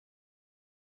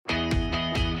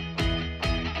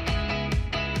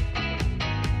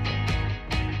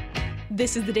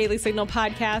This is the Daily Signal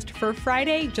podcast for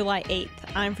Friday, July 8th.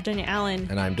 I'm Virginia Allen.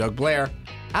 And I'm Doug Blair.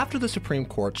 After the Supreme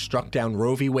Court struck down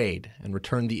Roe v. Wade and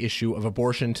returned the issue of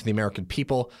abortion to the American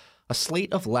people, a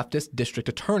slate of leftist district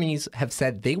attorneys have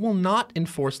said they will not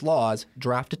enforce laws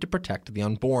drafted to protect the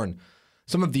unborn.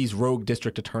 Some of these rogue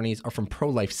district attorneys are from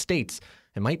pro-life states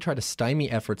and might try to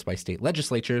stymie efforts by state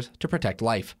legislatures to protect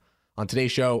life. On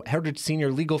today's show, Heritage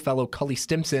Senior Legal Fellow Cully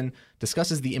Stimson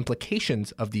discusses the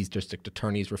implications of these district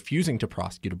attorneys refusing to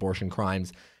prosecute abortion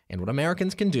crimes and what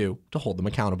Americans can do to hold them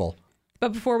accountable.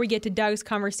 But before we get to Doug's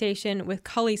conversation with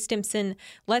Cully Stimson,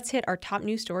 let's hit our top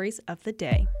news stories of the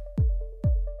day.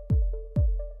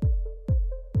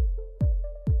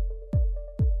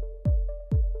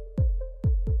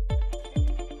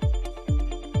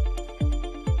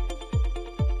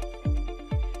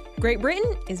 Great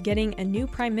Britain is getting a new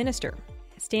prime minister.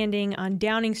 Standing on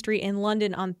Downing Street in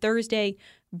London on Thursday,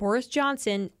 Boris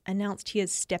Johnson announced he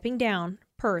is stepping down,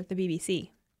 per the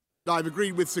BBC. I've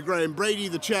agreed with Sir Graham Brady,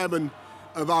 the chairman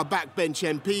of our backbench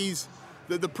MPs,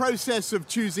 that the process of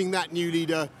choosing that new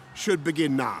leader should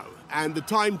begin now. And the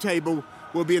timetable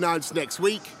will be announced next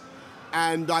week.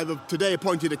 And I've today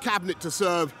appointed a cabinet to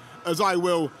serve, as I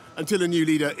will, until a new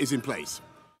leader is in place.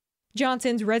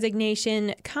 Johnson's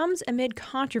resignation comes amid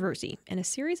controversy and a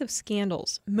series of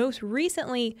scandals. Most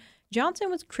recently, Johnson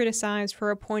was criticized for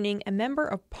appointing a member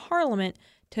of parliament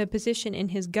to a position in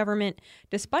his government,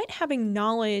 despite having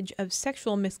knowledge of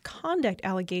sexual misconduct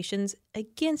allegations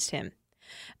against him.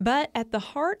 But at the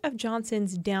heart of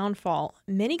Johnson's downfall,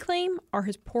 many claim, are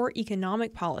his poor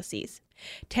economic policies.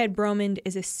 Ted Bromond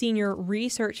is a senior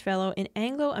research fellow in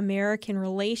Anglo-American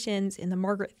relations in the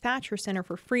Margaret Thatcher Center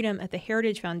for Freedom at the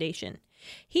Heritage Foundation.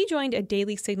 He joined a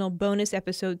Daily Signal bonus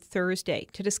episode Thursday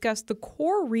to discuss the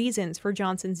core reasons for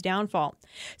Johnson's downfall,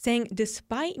 saying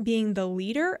despite being the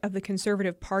leader of the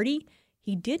Conservative Party,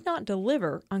 he did not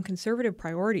deliver on conservative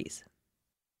priorities.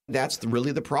 That's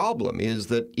really the problem, is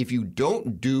that if you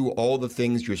don't do all the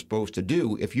things you're supposed to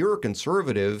do, if you're a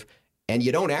conservative and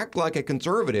you don't act like a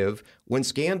conservative, when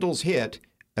scandals hit,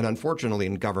 and unfortunately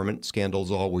in government,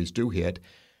 scandals always do hit,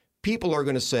 people are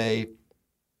going to say,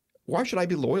 why should I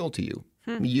be loyal to you?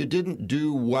 You didn't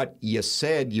do what you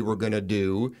said you were going to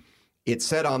do. It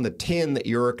said on the tin that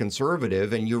you're a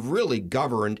conservative, and you've really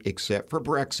governed, except for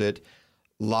Brexit,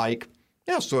 like,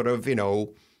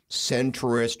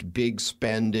 centrist, big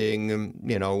spending,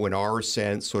 in our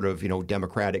sense,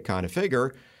 democratic kind of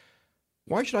figure.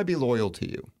 Why should I be loyal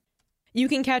to you? You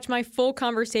can catch my full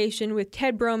conversation with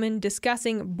Ted Bromond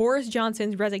discussing Boris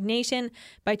Johnson's resignation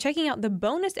by checking out the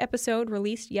bonus episode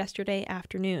released yesterday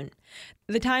afternoon.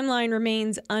 The timeline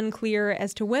remains unclear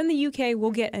as to when the UK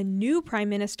will get a new prime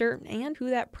minister and who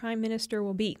that prime minister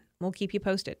will be. We'll keep you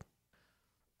posted.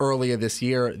 Earlier this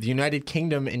year, the United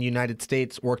Kingdom and United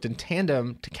States worked in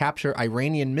tandem to capture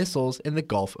Iranian missiles in the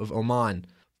Gulf of Oman.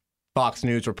 Fox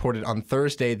News reported on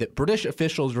Thursday that British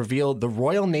officials revealed the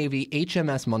Royal Navy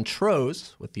HMS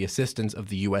Montrose, with the assistance of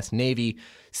the U.S. Navy,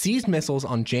 seized missiles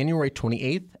on January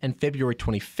 28th and February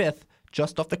 25th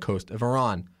just off the coast of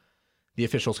Iran. The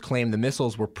officials claim the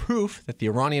missiles were proof that the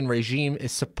Iranian regime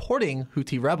is supporting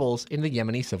Houthi rebels in the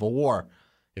Yemeni civil war.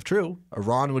 If true,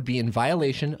 Iran would be in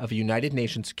violation of a United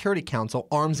Nations Security Council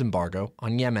arms embargo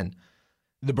on Yemen.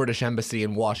 The British Embassy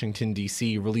in Washington,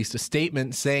 D.C. released a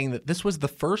statement saying that this was the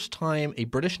first time a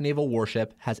British naval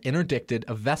warship has interdicted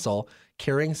a vessel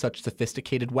carrying such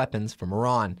sophisticated weapons from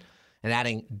Iran, and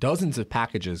adding dozens of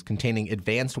packages containing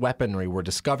advanced weaponry were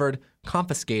discovered,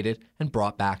 confiscated, and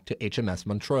brought back to HMS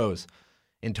Montrose.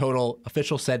 In total,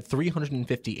 officials said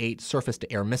 358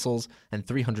 surface-to-air missiles and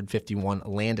 351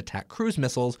 land attack cruise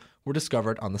missiles were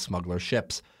discovered on the smuggler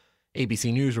ships.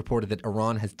 ABC News reported that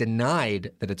Iran has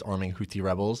denied that it's arming Houthi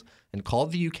rebels and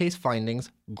called the UK's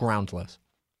findings groundless.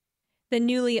 The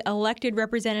newly elected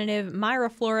representative, Mayra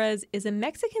Flores, is a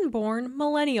Mexican-born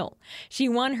millennial. She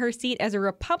won her seat as a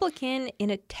Republican in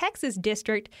a Texas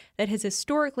district that has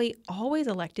historically always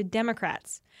elected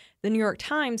Democrats. The New York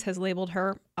Times has labeled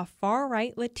her a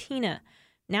far-right Latina.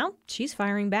 Now she's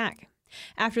firing back.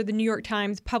 After the New York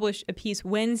Times published a piece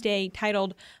Wednesday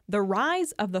titled "The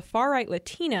Rise of the Far-Right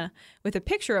Latina," with a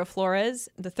picture of Flores,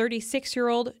 the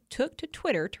 36-year-old took to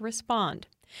Twitter to respond.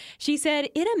 She said,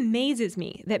 "It amazes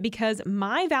me that because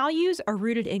my values are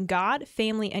rooted in God,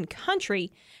 family, and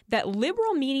country, that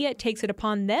liberal media takes it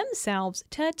upon themselves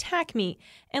to attack me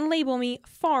and label me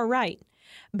far-right.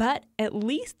 But at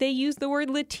least they use the word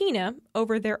Latina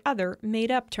over their other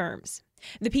made-up terms."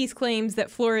 The piece claims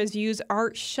that Flores' views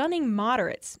are shunning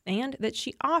moderates and that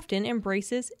she often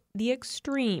embraces the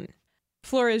extreme.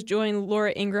 Flores joined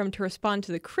Laura Ingraham to respond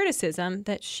to the criticism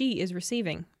that she is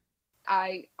receiving.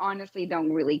 I honestly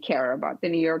don't really care about the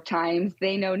New York Times.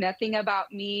 They know nothing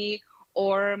about me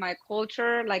or my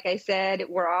culture. Like I said,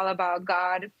 we're all about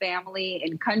God, family,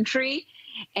 and country.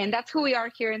 And that's who we are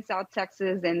here in South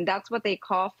Texas. And that's what they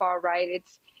call far right.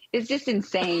 It's just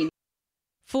insane.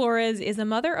 Flores is a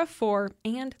mother of 4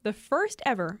 and the first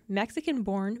ever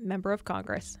Mexican-born member of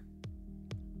Congress.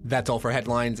 That's all for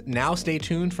headlines. Now stay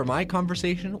tuned for my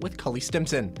conversation with Cully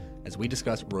Stimson as we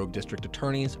discuss rogue district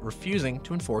attorneys refusing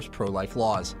to enforce pro-life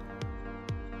laws.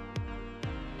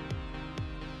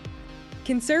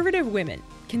 Conservative women,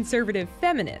 conservative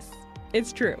feminists.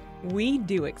 It's true, we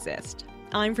do exist.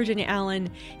 I'm Virginia Allen,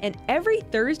 and every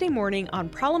Thursday morning on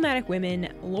Problematic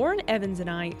Women, Lauren Evans and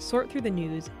I sort through the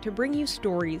news to bring you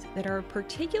stories that are of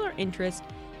particular interest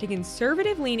to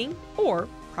conservative-leaning or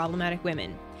problematic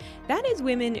women. That is,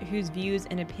 women whose views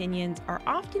and opinions are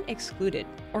often excluded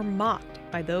or mocked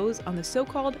by those on the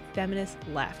so-called feminist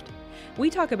left. We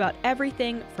talk about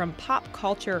everything from pop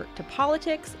culture to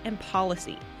politics and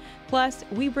policy. Plus,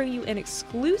 we bring you an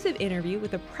exclusive interview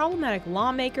with a problematic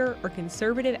lawmaker or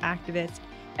conservative activist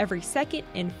every second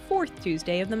and fourth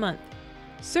Tuesday of the month.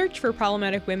 Search for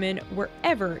Problematic Women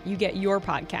wherever you get your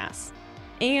podcasts.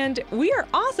 And we are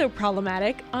also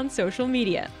problematic on social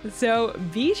media, so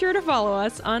be sure to follow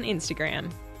us on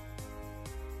Instagram.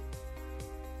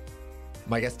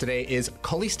 My guest today is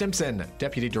Cully Stimson,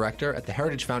 Deputy Director at the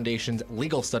Heritage Foundation's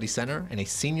Legal Studies Center and a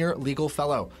Senior Legal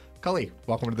Fellow. Cully,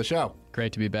 welcome to the show.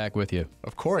 Great to be back with you.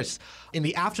 Of course. In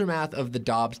the aftermath of the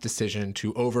Dobbs decision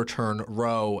to overturn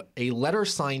Roe, a letter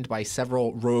signed by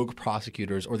several rogue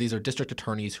prosecutors, or these are district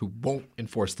attorneys who won't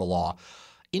enforce the law,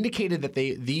 indicated that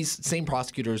these same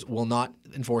prosecutors will not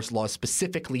enforce laws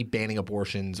specifically banning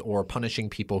abortions or punishing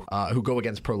people who go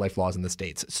against pro-life laws in the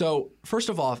states. So, first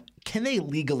of all, can they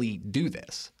legally do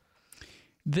this?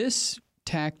 This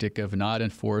tactic of not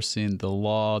enforcing the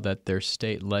law that their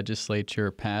state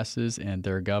legislature passes and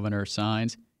their governor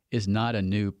signs is not a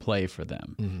new play for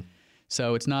them. Mm-hmm.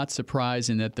 So it's not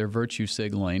surprising that they're virtue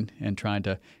signaling and trying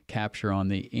to capture on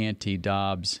the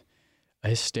anti-Dobbs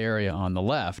hysteria on the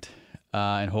left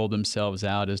and hold themselves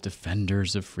out as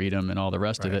defenders of freedom and all the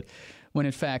rest of it, when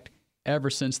in fact, ever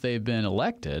since they've been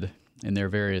elected in their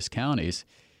various counties,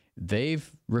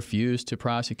 they've refused to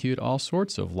prosecute all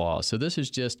sorts of laws. So this is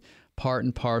just part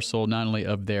and parcel not only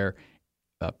of their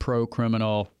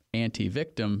pro-criminal,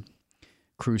 anti-victim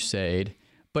crusade,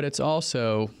 but it's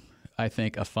also, I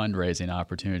think, a fundraising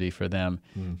opportunity for them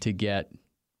to get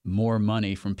more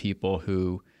money from people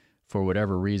who, for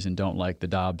whatever reason, don't like the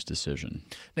Dobbs decision.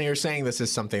 Now, you're saying this is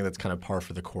something that's kind of par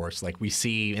for the course. Like we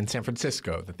see in San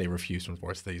Francisco that they refuse to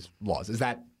enforce these laws. Is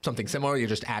that something similar? You're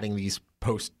just adding these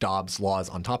post-Dobbs laws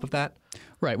on top of that?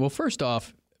 Right. Well, first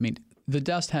off, I mean, the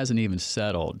dust hasn't even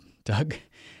settled, Doug.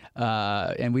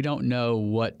 And we don't know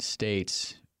what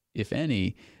states, if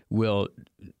any, will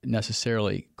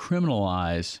necessarily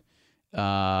criminalize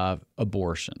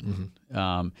abortion.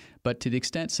 Mm-hmm. But to the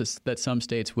extent that some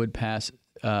states would pass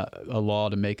a law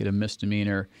to make it a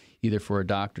misdemeanor either for a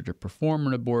doctor to perform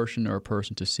an abortion or a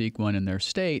person to seek one in their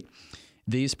state,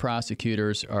 these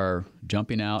prosecutors are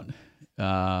jumping out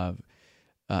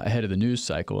ahead of the news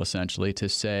cycle, essentially, to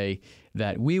say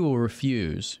that we will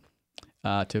refuse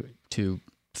to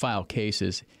file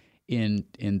cases in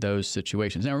those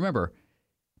situations. Now, remember,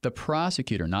 the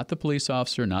prosecutor, not the police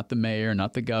officer, not the mayor,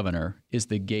 not the governor, is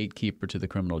the gatekeeper to the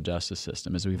criminal justice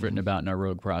system, as we've written about in our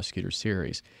Rogue Prosecutor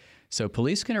series. So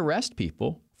police can arrest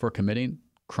people for committing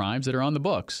crimes that are on the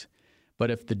books.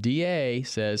 But if the DA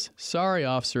says, sorry,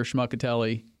 Officer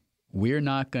Schmuckatelli, we're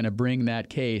not going to bring that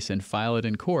case and file it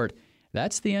in court,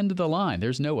 that's the end of the line.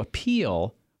 There's no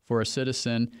appeal for a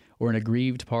citizen or an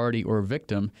aggrieved party or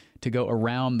victim to go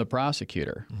around the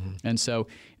prosecutor. Mm-hmm. And so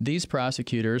these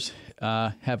prosecutors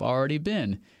have already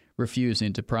been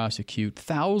refusing to prosecute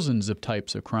thousands of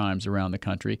types of crimes around the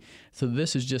country. So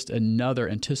this is just another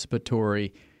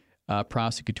anticipatory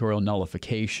prosecutorial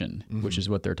nullification, which is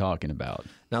what they're talking about.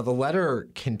 Now, the letter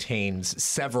contains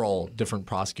several different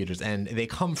prosecutors, and they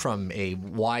come from a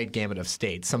wide gamut of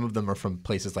states. Some of them are from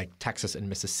places like Texas and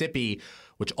Mississippi,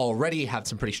 which already have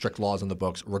some pretty strict laws on the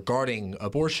books regarding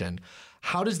abortion.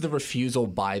 How does the refusal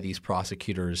by these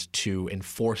prosecutors to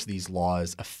enforce these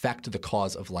laws affect the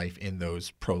cause of life in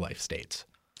those pro-life states?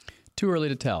 Too early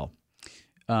to tell.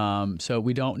 So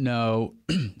we don't know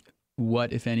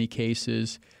what, if any,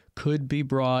 cases could be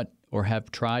brought or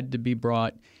have tried to be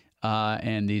brought,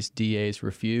 and these DAs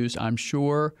refuse. I'm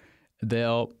sure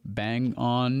they'll bang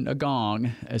on a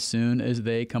gong as soon as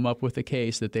they come up with a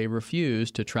case that they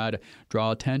refuse to try to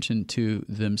draw attention to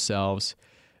themselves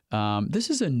This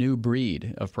is a new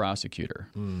breed of prosecutor.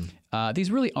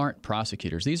 These really aren't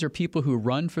prosecutors. These are people who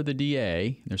run for the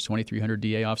DA. There's 2,300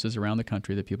 DA offices around the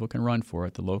country that people can run for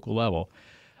at the local level,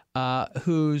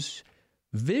 whose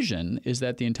vision is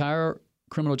that the entire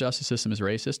criminal justice system is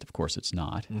racist. Of course, it's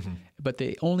not. But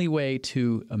the only way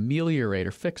to ameliorate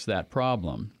or fix that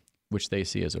problem, which they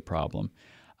see as a problem,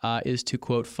 is to,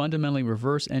 quote, fundamentally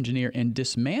reverse engineer and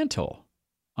dismantle,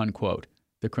 unquote,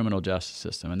 the criminal justice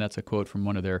system. And that's a quote from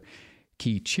one of their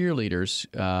key cheerleaders,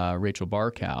 Rachel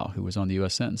Barkow, who was on the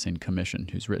U.S. Sentencing Commission,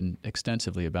 who's written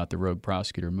extensively about the rogue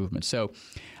prosecutor movement. So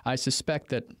I suspect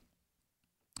that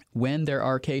when there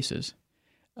are cases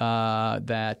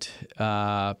that,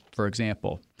 for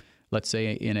example, let's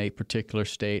say in a particular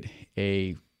state,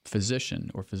 a physician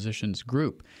or physician's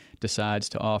group decides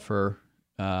to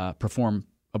perform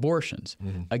abortions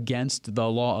against the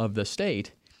law of the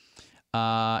state,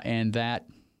 and that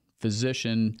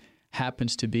physician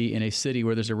happens to be in a city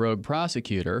where there's a rogue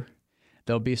prosecutor,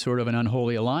 there'll be sort of an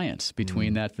unholy alliance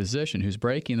between that physician who's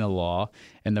breaking the law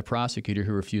and the prosecutor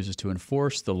who refuses to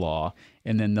enforce the law,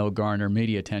 and then they'll garner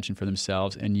media attention for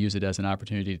themselves and use it as an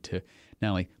opportunity to not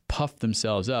only puff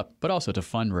themselves up, but also to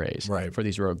fundraise for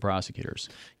these rogue prosecutors.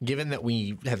 Given that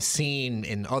we have seen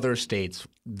in other states,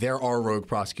 there are rogue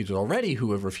prosecutors already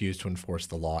who have refused to enforce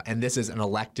the law, and this is an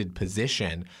elected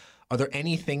position. Are there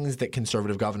any things that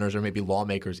conservative governors or maybe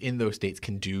lawmakers in those states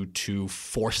can do to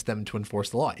force them to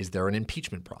enforce the law? Is there an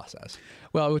impeachment process?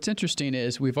 Well, what's interesting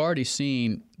is we've already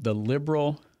seen the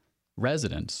liberal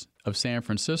residents of San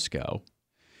Francisco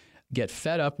get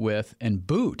fed up with and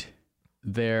boot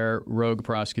their rogue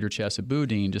prosecutor Chesa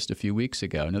Boudin just a few weeks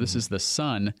ago. Now, this is the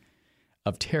son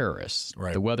of terrorists,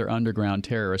 the Weather Underground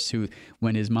terrorists who,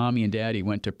 when his mommy and daddy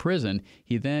went to prison,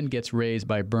 he then gets raised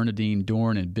by Bernadine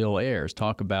Dorn and Bill Ayers.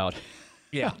 Talk about,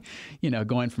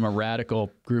 going from a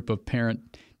radical group of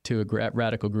parent to a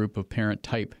radical group of parent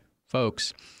type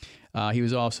folks. He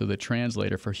was also the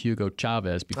translator for Hugo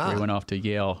Chavez before he went off to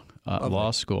Yale Law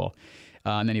School,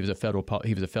 and then he was a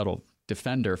federal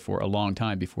defender for a long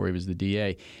time before he was the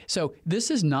DA. So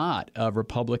this is not a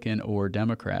Republican or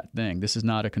Democrat thing. This is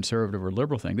not a conservative or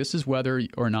liberal thing. This is whether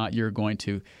or not you're going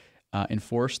to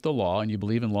enforce the law and you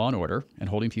believe in law and order and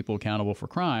holding people accountable for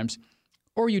crimes,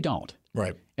 or you don't.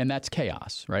 Right. And that's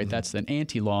chaos, right? That's an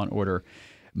anti-law and order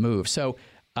move. So,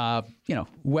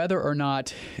 whether or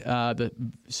not the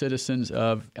citizens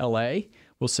of L.A.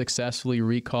 will successfully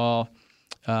recall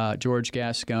George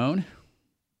Gascon.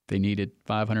 They needed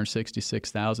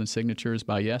 566,000 signatures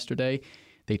by yesterday.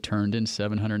 They turned in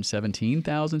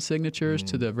 717,000 signatures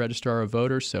to the Registrar of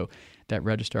Voters, so that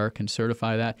registrar can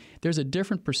certify that. There's a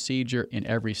different procedure in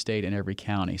every state and every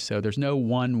county, so there's no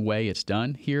one way it's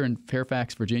done. Here in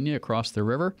Fairfax, Virginia, across the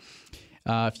river,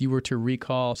 if you were to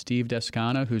recall Steve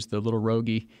Descano, who's the little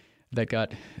roguie that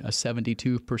got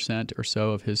 72% or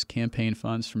so of his campaign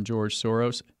funds from George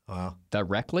Soros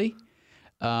directly,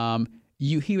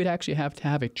 he would actually have to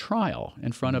have a trial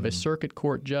in front of a circuit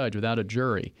court judge without a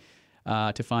jury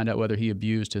to find out whether he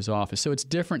abused his office. So it's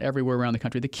different everywhere around the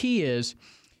country. The key is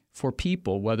for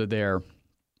people, whether they're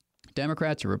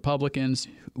Democrats or Republicans,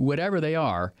 whatever they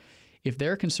are, if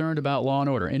they're concerned about law and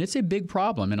order, and it's a big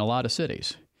problem in a lot of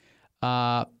cities,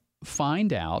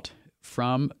 find out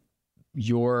from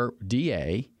your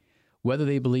DA whether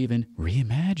they believe in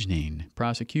reimagining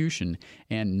prosecution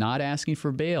and not asking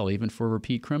for bail, even for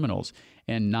repeat criminals,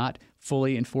 and not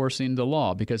fully enforcing the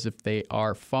law. Because if they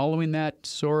are following that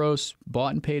Soros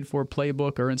bought and paid for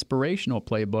playbook or inspirational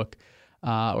playbook,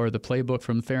 or the playbook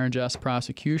from Fair and Just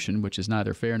Prosecution, which is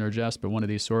neither fair nor just, but one of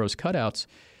these Soros cutouts,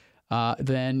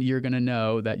 then you're going to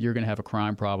know that you're going to have a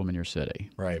crime problem in your city.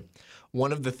 Right.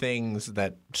 One of the things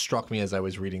that struck me as I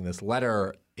was reading this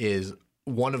letter is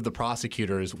one of the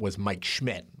prosecutors was Mike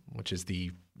Schmidt, which is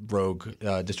the rogue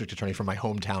district attorney from my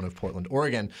hometown of Portland,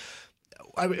 Oregon.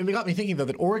 It got me thinking, though,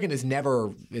 that Oregon is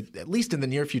never, at least in the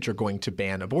near future, going to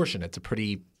ban abortion. It's a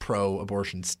pretty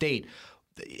pro-abortion state.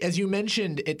 As you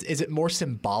mentioned, is it more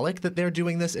symbolic that they're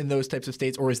doing this in those types of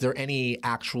states, or is there any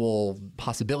actual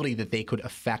possibility that they could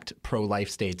affect pro-life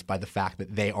states by the fact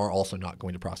that they are also not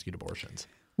going to prosecute abortions?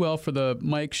 Well, for the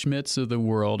Mike Schmidts of the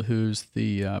world, who's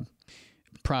the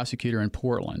prosecutor in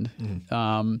Portland,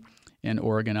 and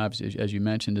Oregon, obviously, as you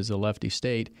mentioned, is a lefty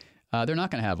state, they're not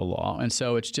going to have a law. And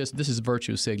so it's just, this is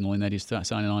virtue signaling that he's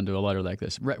signing on to a letter like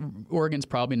this. Oregon's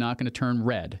probably not going to turn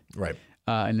red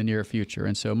in the near future.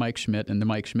 And so Mike Schmidt and the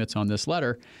Mike Schmidts on this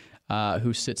letter,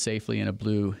 who sit safely in a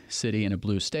blue city in a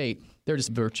blue state, they're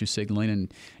just virtue signaling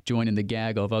and joining the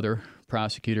gaggle of other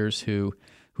prosecutors who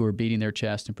are beating their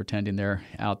chest and pretending they're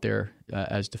out there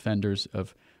as defenders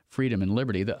of freedom and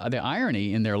liberty. The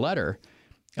irony in their letter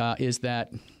is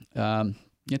that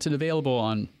it's available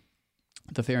on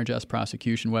the Fair and Just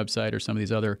Prosecution website or some of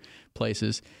these other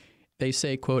places. They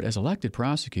say, quote, as elected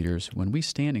prosecutors, when we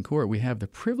stand in court, we have the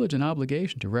privilege and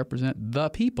obligation to represent the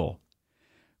people.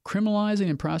 Criminalizing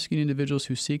and prosecuting individuals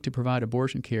who seek to provide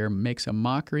abortion care makes a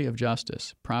mockery of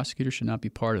justice. Prosecutors should not be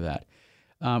part of that.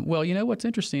 Well, you know what's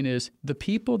interesting is the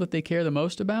people that they care the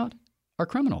most about are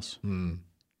criminals.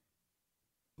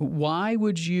 Why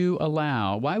would you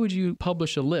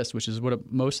publish a list, which is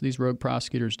what most of these rogue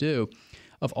prosecutors do,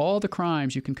 of all the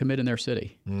crimes you can commit in their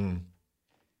city?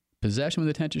 Possession with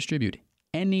intent to distribute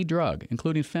any drug,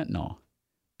 including fentanyl,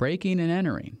 breaking and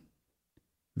entering,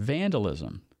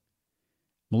 vandalism,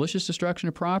 malicious destruction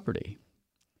of property,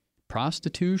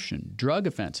 prostitution, drug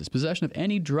offenses, possession of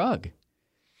any drug.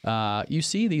 You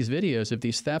see these videos of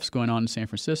these thefts going on in San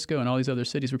Francisco and all these other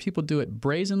cities where people do it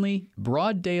brazenly,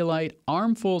 broad daylight,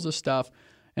 armfuls of stuff,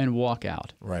 and walk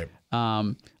out. Right.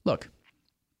 Look,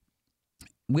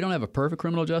 we don't have a perfect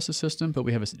criminal justice system, but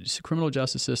we have a criminal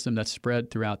justice system that's spread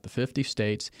throughout the 50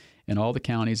 states and all the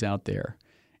counties out there.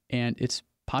 And it's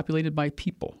populated by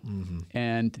people.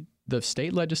 And the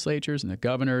state legislatures and the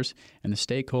governors and the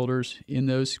stakeholders in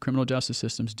those criminal justice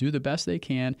systems do the best they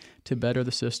can to better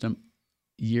the system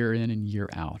year in and year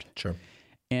out. Sure.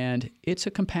 And it's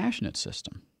a compassionate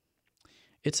system.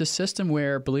 It's a system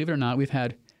where, believe it or not, we've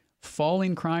had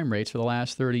falling crime rates for the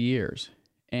last 30 years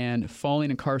and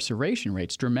falling incarceration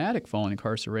rates, dramatic falling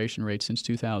incarceration rates since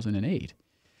 2008.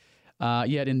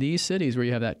 Yet in these cities where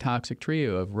you have that toxic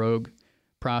trio of rogue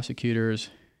prosecutors,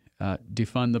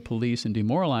 defund the police and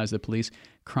demoralize the police,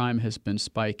 crime has been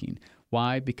spiking.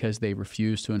 Why? Because they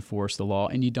refuse to enforce the law,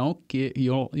 and you don't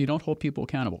hold people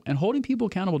accountable. And holding people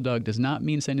accountable, Doug, does not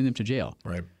mean sending them to jail.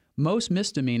 Right. Most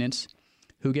misdemeanants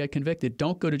who get convicted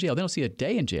don't go to jail. They don't see a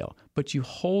day in jail, but you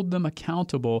hold them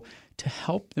accountable to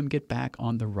help them get back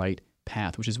on the right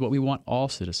path, which is what we want all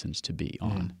citizens to be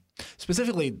on.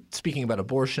 Specifically speaking about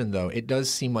abortion, though, it does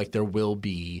seem like there will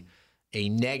be a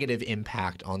negative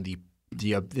impact on the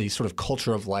sort of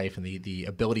culture of life and the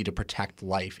ability to protect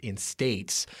life in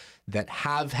states that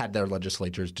have had their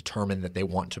legislatures determine that they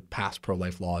want to pass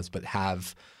pro-life laws but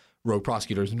have rogue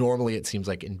prosecutors. Normally, it seems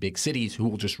like in big cities who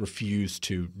will just refuse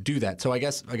to do that. So I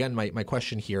guess, again, my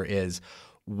question here is,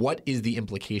 what is the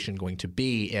implication going to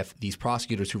be if these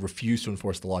prosecutors who refuse to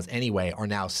enforce the laws anyway are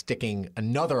now sticking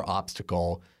another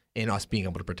obstacle in us being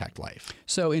able to protect life?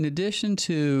 So in addition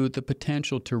to the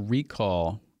potential to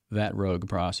recall that rogue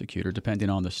prosecutor, depending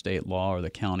on the state law or the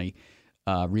county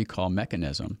recall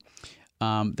mechanism,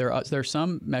 there are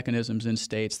some mechanisms in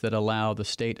states that allow the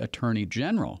state attorney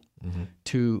general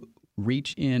to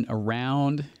reach in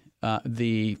around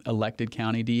the elected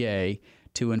county DA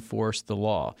to enforce the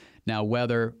law. Now,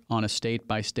 whether on a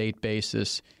state-by-state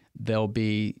basis there'll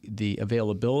be the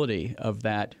availability of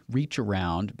that reach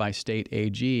around by state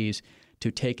AGs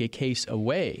to take a case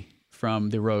away from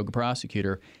the rogue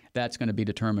prosecutor, that's going to be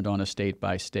determined on a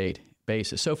state-by-state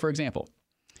basis. So, for example,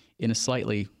 in a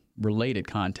slightly related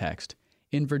context,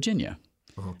 in Virginia,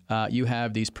 you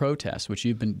have these protests, which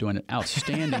you've been doing an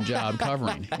outstanding job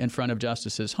covering in front of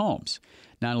justices' homes,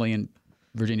 not only in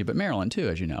Virginia but Maryland too,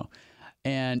 as you know.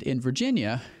 And in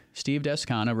Virginia, Steve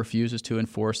Descano refuses to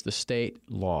enforce the state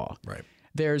law. Right.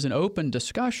 There's an open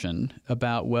discussion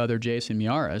about whether Jason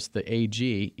Miyares, the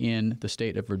AG in the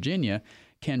state of Virginia,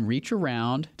 can reach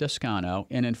around Descano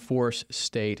and enforce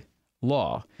state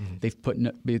law. They've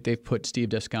put Steve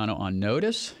Descano on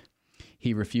notice.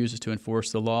 He refuses to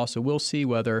enforce the law. So we'll see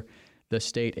whether the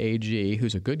state AG,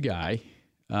 who's a good guy,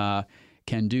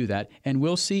 can do that. And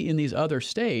we'll see in these other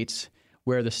states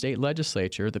where the state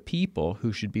legislature, the people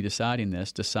who should be deciding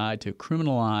this, decide to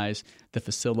criminalize the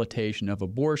facilitation of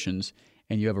abortions,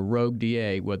 and you have a rogue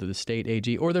DA, whether the state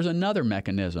AG or there's another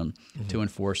mechanism to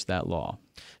enforce that law.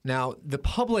 Now, the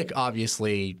public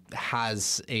obviously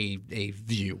has a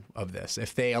view of this.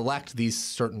 If they elect these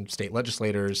certain state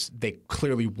legislators, they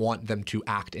clearly want them to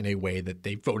act in a way that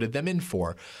they voted them in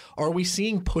for. Are we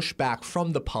seeing pushback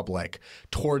from the public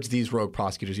towards these rogue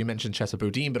prosecutors? You mentioned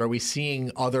Chesapeake, but are we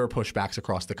seeing other pushbacks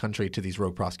across the country to these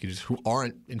rogue prosecutors who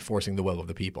aren't enforcing the will of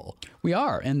the people? We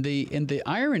are. And the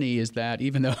irony is that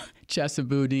even though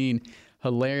Chesapeake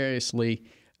hilariously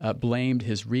blamed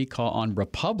his recall on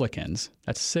Republicans.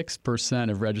 That's 6%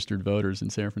 of registered voters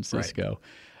in San Francisco. Right.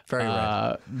 Very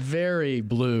right. Very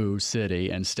blue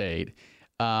city and state.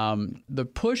 The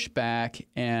pushback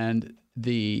and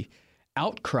the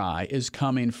outcry is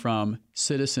coming from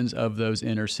citizens of those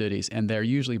inner cities, and they're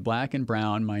usually black and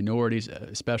brown, minorities,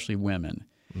 especially women.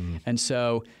 And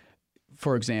so,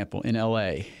 for example, in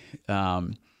L.A.,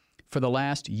 for the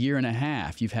last year and a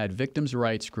half, you've had victims'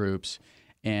 rights groups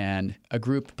and a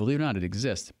group, believe it or not, it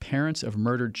exists, Parents of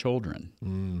Murdered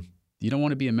Children. You don't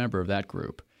want to be a member of that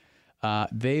group.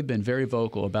 They've been very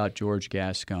vocal about George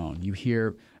Gascon. You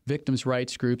hear victims'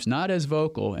 rights groups not as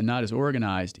vocal and not as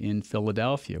organized in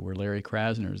Philadelphia, where Larry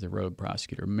Krasner is the rogue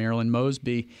prosecutor. Marilyn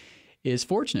Mosby is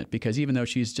fortunate because even though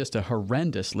she's just a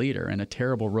horrendous leader and a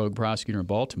terrible rogue prosecutor in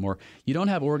Baltimore, you don't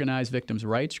have organized victims'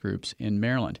 rights groups in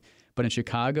Maryland. But in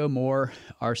Chicago, more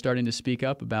are starting to speak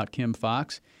up about Kim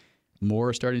Foxx. More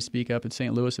are starting to speak up in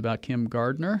St. Louis about Kim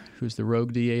Gardner, who's the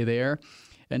rogue DA there.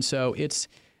 And so it's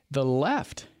the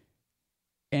left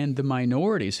and the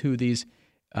minorities who these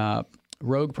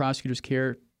rogue prosecutors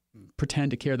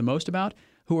pretend to care the most about,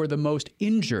 who are the most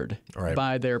injured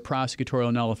by their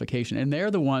prosecutorial nullification. And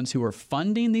they're the ones who are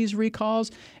funding these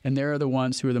recalls, and they're the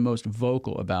ones who are the most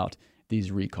vocal about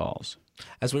these recalls.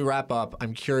 As we wrap up,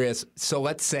 I'm curious. So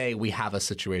let's say we have a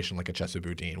situation like a Chesa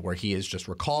Boudin where he is just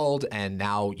recalled, and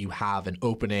now you have an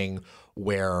opening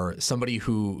where somebody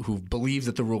who believes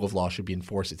that the rule of law should be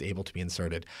enforced is able to be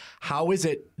inserted. How is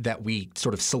it that we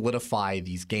sort of solidify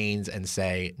these gains and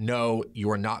say, no,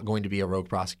 you are not going to be a rogue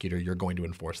prosecutor, you're going to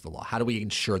enforce the law? How do we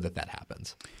ensure that that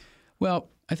happens? Well,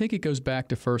 I think it goes back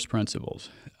to first principles.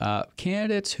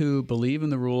 Candidates who believe in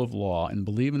the rule of law and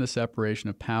believe in the separation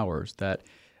of powers, that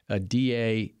a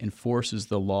DA enforces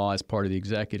the law as part of the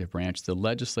executive branch, the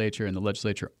legislature, and the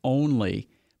legislature only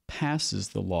passes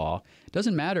the law. It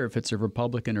doesn't matter if it's a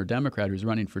Republican or Democrat who's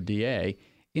running for DA.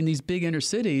 In these big inner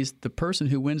cities, the person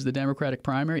who wins the Democratic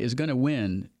primary is going to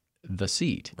win the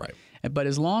seat. Right. But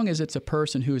as long as it's a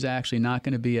person who's actually not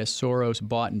going to be a Soros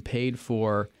bought and paid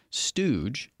for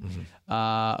stooge,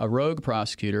 a rogue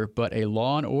prosecutor, but a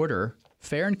law and order,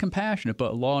 fair and compassionate,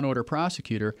 but law and order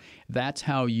prosecutor, that's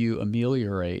how you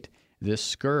ameliorate this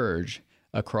scourge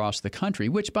across the country,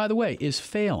 which, by the way, is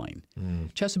failing.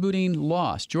 Chesa Boudin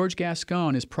lost. George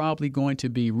Gascon is probably going to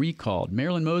be recalled.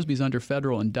 Marilyn Mosby's under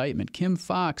federal indictment. Kim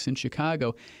Foxx in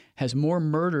Chicago has more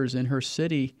murders in her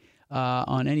city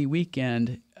on any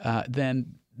weekend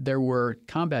than there were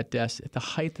combat deaths at the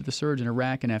height of the surge in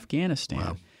Iraq and Afghanistan.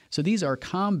 Wow. So these are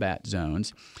combat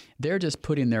zones. They're just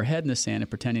putting their head in the sand and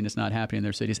pretending it's not happening in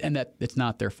their cities, and that it's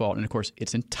not their fault. And, of course,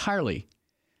 it's entirely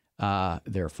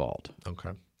their fault.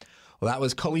 Okay. Well, that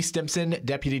was Cully Stimson,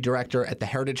 Deputy Director at the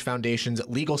Heritage Foundation's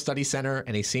Legal Study Center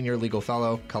and a Senior Legal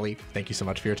Fellow. Cully, thank you so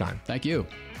much for your time. Thank you.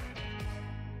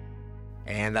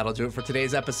 And that'll do it for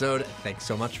today's episode. Thanks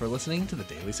so much for listening to the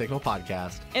Daily Signal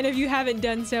podcast. And if you haven't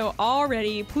done so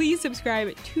already, please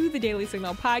subscribe to the Daily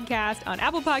Signal podcast on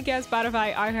Apple Podcasts,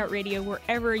 Spotify, iHeartRadio,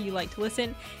 wherever you like to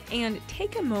listen. And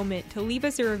take a moment to leave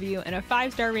us a review and a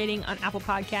 5-star rating on Apple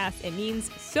Podcasts. It means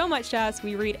so much to us.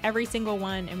 We read every single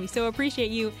one, and we so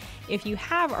appreciate you. If you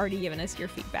have already given us your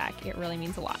feedback, it really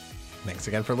means a lot. Thanks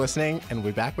again for listening, and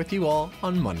we'll be back with you all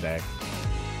on Monday.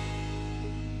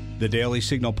 The Daily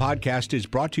Signal podcast is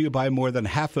brought to you by more than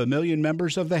 500,000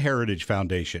 members of the Heritage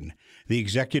Foundation. The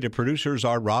executive producers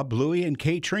are Rob Bluey and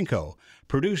Kate Trinko.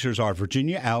 Producers are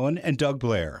Virginia Allen and Doug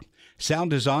Blair.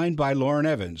 Sound designed by Lauren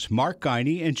Evans, Mark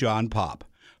Guiney, and John Popp.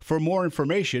 For more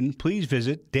information, please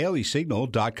visit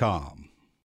dailysignal.com.